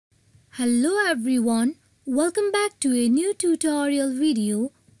Hello everyone, welcome back to a new tutorial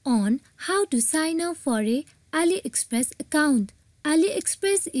video on how to sign up for a AliExpress account.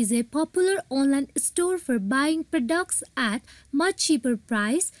 AliExpress is a popular online store for buying products at much cheaper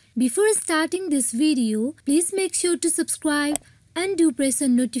price. Before starting this video, please make sure to subscribe and do press the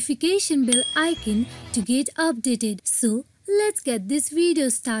notification bell icon to get updated. So let's get this video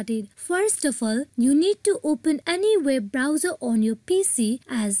started. First of all, you need to open any web browser on your PC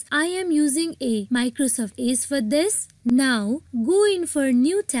as I am using a Microsoft Edge for this. Now go in for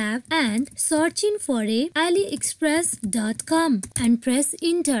new tab and search in for a aliexpress.com and press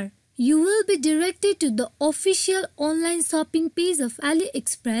enter. You will be directed to the official online shopping page of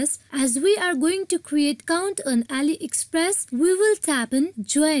AliExpress. As we are going to create account on AliExpress, we will tap on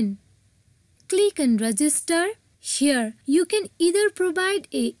join. Click on register. Here, you can either provide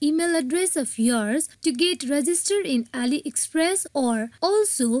an email address of yours to get registered in AliExpress, or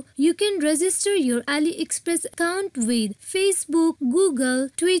also you can register your AliExpress account with Facebook, Google,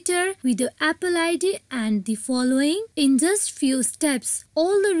 Twitter with your Apple ID and the following. In just few steps,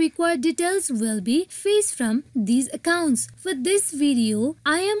 all the required details will be fetched from these accounts. For this video,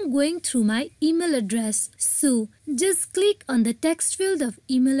 I am going through my email address. So, just click on the text field of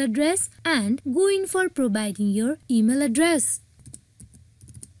email address and go in for providing your email address.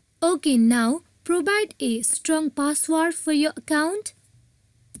 Okay, now provide a strong password for your account.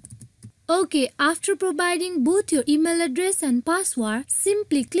 Okay, after providing both your email address and password,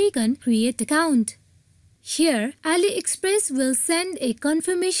 simply click on create account. Here, AliExpress will send a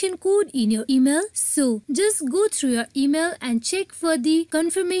confirmation code in your email, so just go through your email and check for the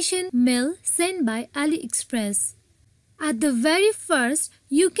confirmation mail sent by AliExpress. At the very first,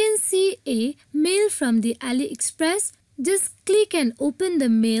 you can see a mail from the AliExpress. Just click and open the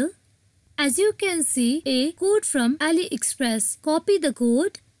mail. As you can see, a code from AliExpress. Copy the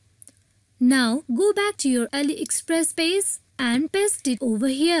code. Now, go back to your AliExpress page and paste it over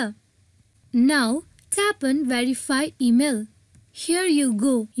here. Now, tap on verify email. Here you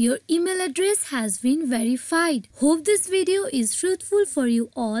go. Your email address has been verified. Hope this video is fruitful for you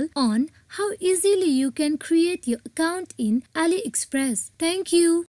all on how easily you can create your account in AliExpress. Thank you.